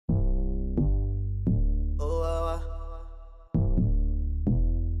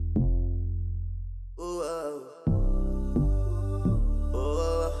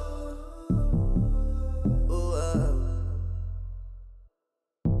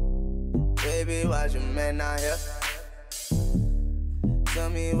baby, why's your man not here? Tell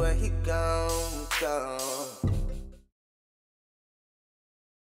me where he gone, gone.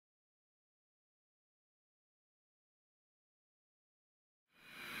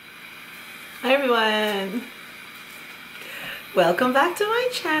 Hi everyone, welcome back to my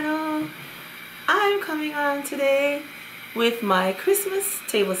channel. I'm coming on today with my Christmas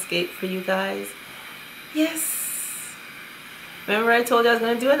tablescape for you guys. Yes, remember I told you I was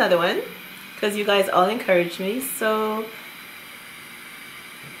going to do another one because you guys all encouraged me, so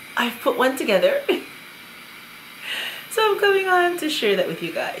I've put one together. So I'm coming on to share that with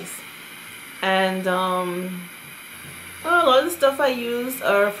you guys. And a lot of the stuff I use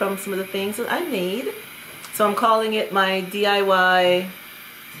are from some of the things that I made. So I'm calling it my DIY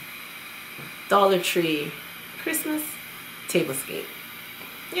Dollar Tree Christmas tablescape.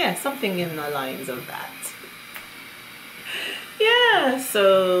 Yeah, something in the lines of that. Yeah,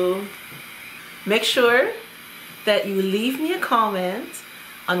 so make sure that you leave me a comment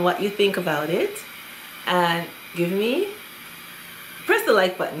on what you think about it, and press the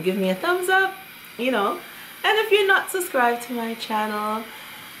like button, give me a thumbs up, you know. And if you're not subscribed to my channel,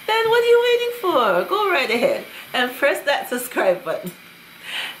 then what are you waiting for? Go right ahead and press that subscribe button.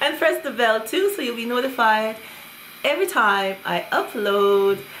 And press the bell too, so you'll be notified every time I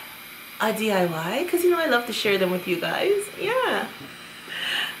upload a DIY, because you know I love to share them with you guys. Yeah.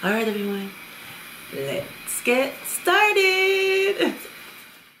 Alright everyone, let's get started.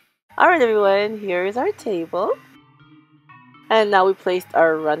 Alright everyone, here is our table. And now we placed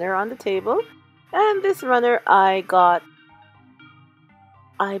our runner on the table. And this runner I got,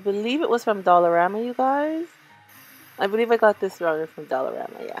 I believe it was from Dollarama, you guys. I believe I got this runner from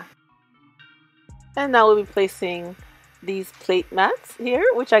Dollarama, yeah. And now we'll be placing these plate mats here,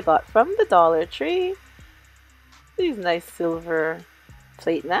 which I got from the Dollar Tree. These nice silver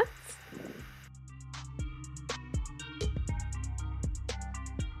plate mats.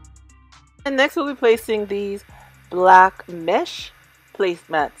 And next we'll be placing these black mesh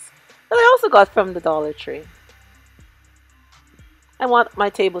placemats that I also got from the Dollar Tree. I want my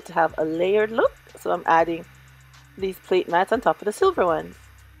table to have a layered look, so I'm adding these plate mats on top of the silver ones.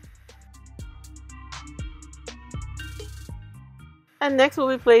 And next we'll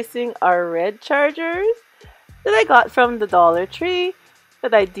be placing our red chargers that I got from the Dollar Tree,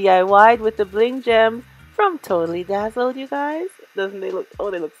 that I DIY'd with the bling gems from Totally Dazzled, you guys. Doesn't they look, oh,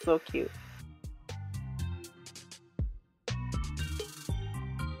 they look so cute.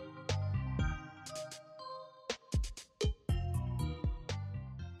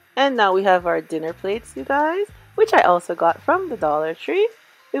 And now we have our dinner plates, you guys, which I also got from the Dollar Tree.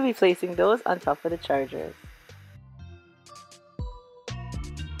 We'll be placing those on top of the chargers.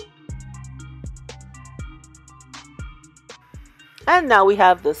 And now we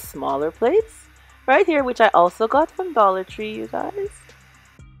have the smaller plates right here, which I also got from Dollar Tree, you guys.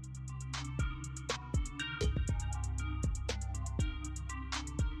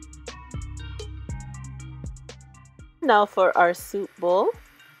 Now for our soup bowl,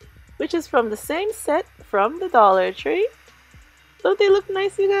 which is from the same set from the Dollar Tree. Don't they look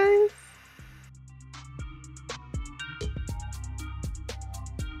nice, you guys?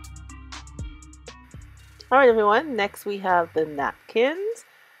 Alright everyone, next we have the napkins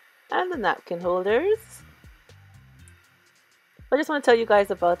and the napkin holders. I just want to tell you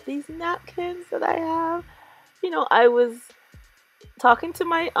guys about these napkins that I have. You know, I was talking to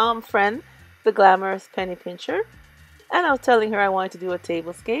my friend, the glamorous penny pincher, and I was telling her I wanted to do a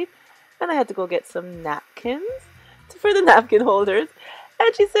tablescape. And I had to go get some napkins for the napkin holders.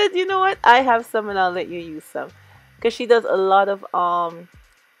 And she said, you know what? I have some and I'll let you use some. Because she does a lot of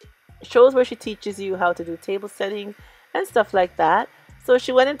shows where she teaches you how to do table setting and stuff like that. So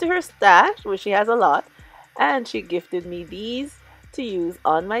she went into her stash, where she has a lot. And she gifted me these to use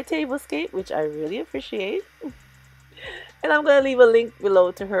on my tablescape, which I really appreciate. And I'm going to leave a link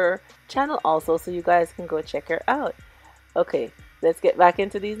below to her channel also, so you guys can go check her out. Okay. Let's get back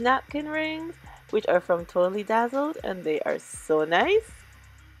into these napkin rings, which are from Totally Dazzled, and they are so nice.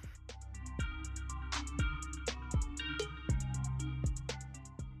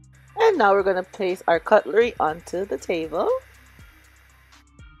 And now we're going to place our cutlery onto the table.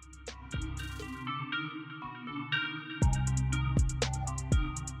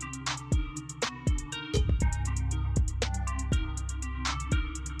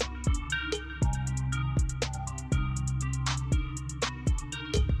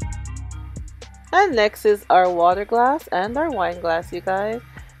 And next is our water glass and our wine glass, you guys.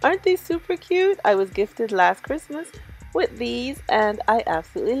 Aren't these super cute? I was gifted last Christmas with these and I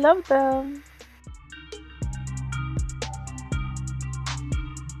absolutely love them.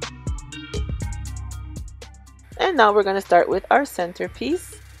 And now we're going to start with our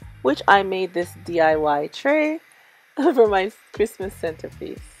centerpiece, which I made this DIY tray for my Christmas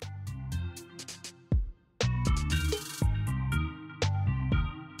centerpiece.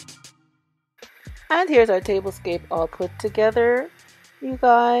 And here's our tablescape all put together, you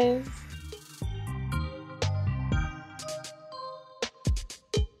guys.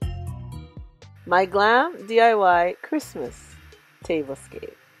 My Glam DIY Christmas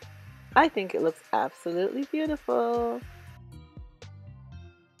tablescape. I think it looks absolutely beautiful.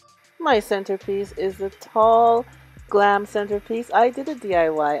 My centerpiece is the tall Glam centerpiece I did a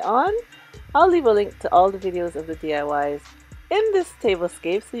DIY on. I'll leave a link to all the videos of the DIYs in this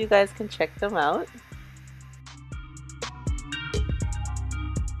tablescape so you guys can check them out.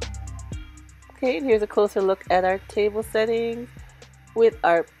 Okay, and here's a closer look at our table settings with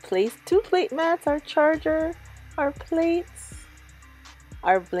our two plate mats, our charger, our plates,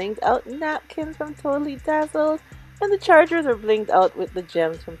 our blinged out napkins from Totally Dazzled, and the chargers are blinged out with the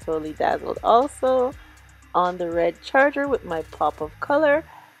gems from Totally Dazzled also on the red charger with my pop of color.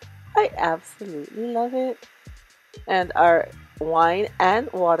 I absolutely love it. And our wine and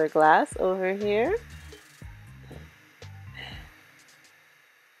water glass over here.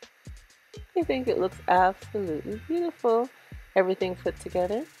 I think it looks absolutely beautiful. Everything put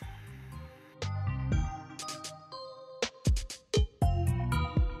together.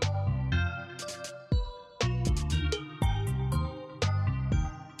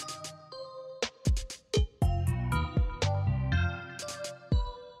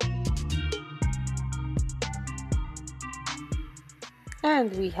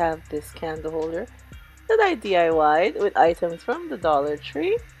 And we have this candle holder that I DIY'd with items from the Dollar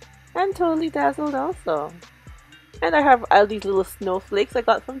Tree and Totally Dazzled also. And I have all these little snowflakes I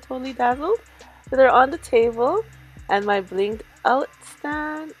got from Totally Dazzled that are on the table, and my blinged out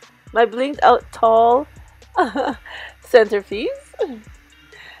stand, my blinged out tall centerpiece.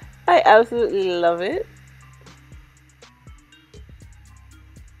 I absolutely love it.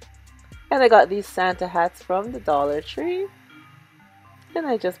 And I got these Santa hats from the Dollar Tree. And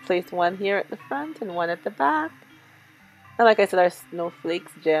I just placed one here at the front and one at the back. And like I said, our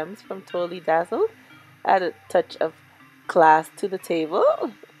snowflakes gems from Totally Dazzled add a touch of class to the table.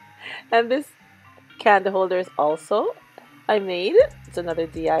 And this candle holder is also I made it. It's another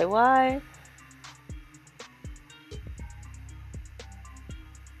DIY.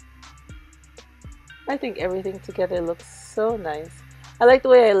 I think everything together looks so nice. I like the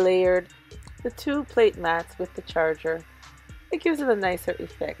way I layered the two plate mats with the charger. It gives it a nicer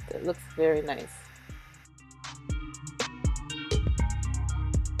effect. It looks very nice.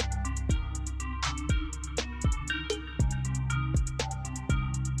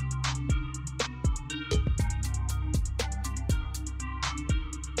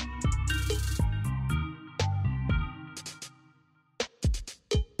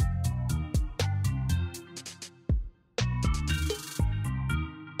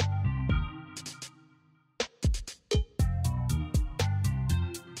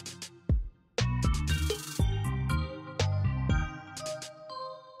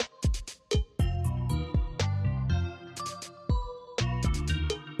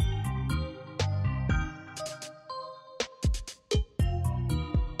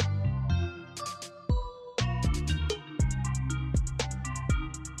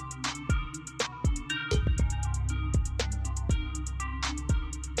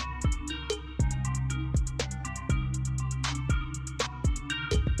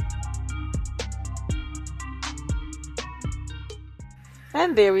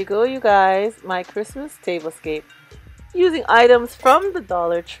 And there we go, you guys, my Christmas tablescape using items from the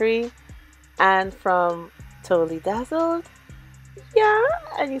Dollar Tree and from Totally Dazzled. Yeah,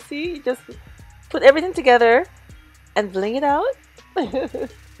 and you see, you just put everything together and bling it out.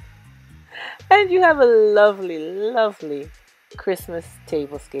 And you have a lovely, lovely Christmas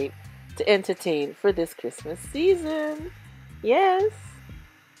tablescape to entertain for this Christmas season. Yes.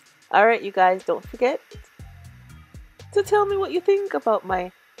 Alright, you guys, don't forget to tell me what you think about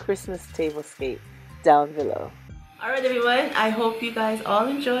my Christmas tablescape down below. Alright everyone, I hope you guys all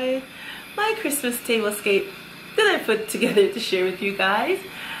enjoyed my Christmas tablescape that I put together to share with you guys.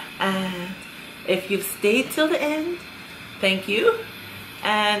 And if you've stayed till the end, thank you.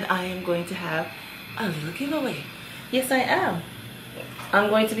 And I am going to have a little giveaway. Yes, I am. I'm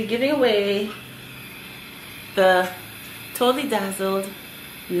going to be giving away the Totally Dazzled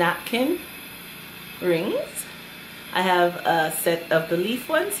napkin rings. I have a set of the leaf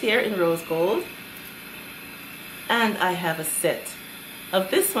ones here in rose gold, and I have a set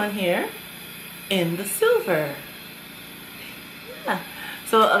of this one here in the silver. Yeah.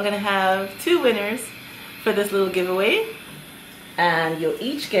 So I'm gonna have two winners for this little giveaway, and you'll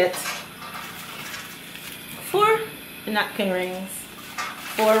each get 4 napkin rings,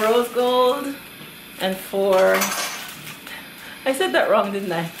 4 rose gold, and 4, I said that wrong,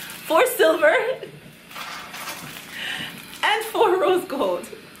 didn't I? 4 silver and 4 rose gold.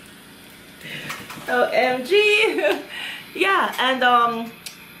 OMG. Yeah, and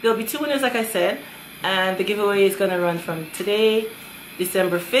there'll be 2 winners, like I said, and the giveaway is gonna run from today,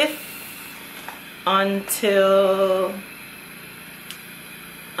 December 5th, until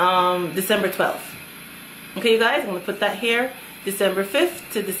December 12th. Okay, you guys, I'm gonna put that here, December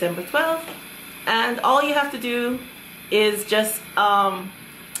 5th to December 12th, and all you have to do is just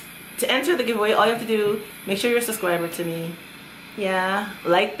to enter the giveaway, all you have to do, make sure you're a subscriber to me. Yeah,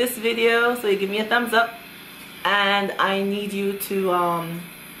 like this video, so you give me a thumbs up, and I need you to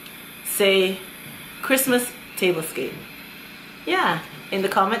say Christmas Tablescape. Yeah, in the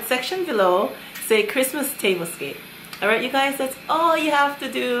comment section below, say Christmas Tablescape. Alright, you guys, that's all you have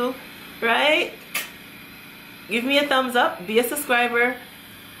to do, right? Give me a thumbs up, be a subscriber,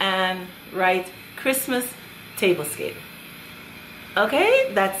 and write Christmas Tablescape.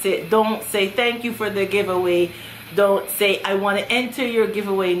 Okay, that's it. Don't say thank you for the giveaway. Don't say I want to enter your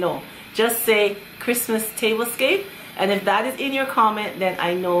giveaway. No, just say Christmas Tablescape, and if that is in your comment, then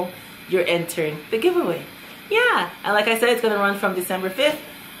I know you're entering the giveaway. Yeah, and like I said, it's going to run from December 5th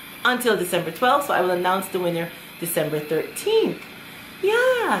until December 12th, so I will announce the winner December 13th.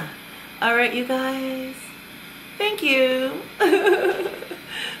 Yeah, alright, you guys, thank you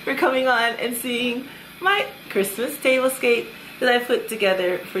for coming on and seeing my Christmas Tablescape that I put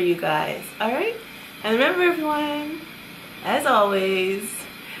together for you guys. Alright, and remember everyone, as always,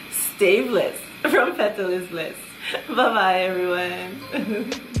 stay blessed from Petalisbless. Bye bye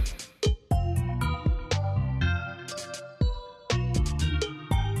everyone.